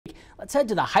let's head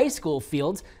to the high school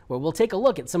fields where we'll take a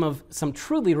look at some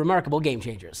truly remarkable game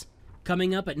changers.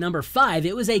 Coming up at number 5,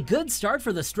 it was a good start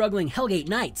for the struggling Hellgate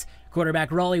Knights.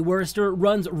 Quarterback Raleigh Worcester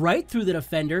runs right through the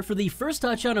defender for the first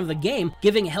touchdown of the game,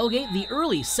 giving Hellgate the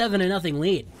early 7-0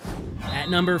 lead. At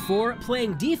number 4,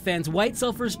 playing defense, White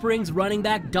Sulphur Springs running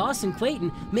back Dawson Clayton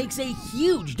makes a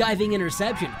huge diving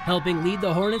interception, helping lead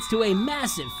the Hornets to a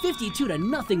massive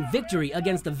 52-0 victory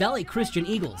against the Valley Christian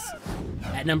Eagles.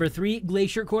 At number 3,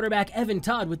 Glacier quarterback Evan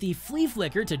Todd with the flea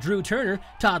flicker to Drew Turner.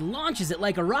 Todd launches it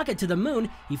like a rocket to the moon.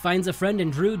 He finds a friend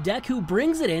in Drew Deck who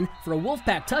brings it in for a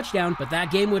Wolfpack touchdown, but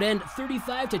that game would end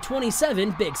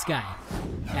 35-27 Big Sky.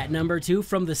 At number 2,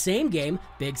 from the same game,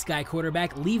 Big Sky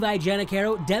quarterback Levi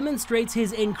Janicaro demonstrates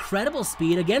his incredible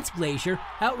speed against Glacier,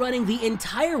 outrunning the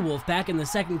entire Wolfpack in the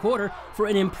second quarter for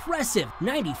an impressive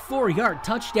 94-yard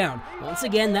touchdown. Once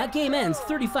again, that game ends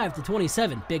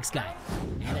 35-27 Big Sky.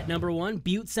 And at number 1,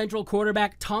 Butte Central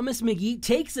quarterback Thomas McGee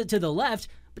takes it to the left,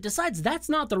 but decides that's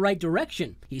not the right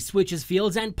direction. He switches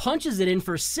fields and punches it in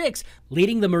for 6,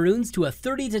 leading the Maroons to a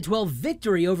 30-12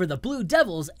 victory over the Blue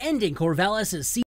Devils, ending Corvallis' season.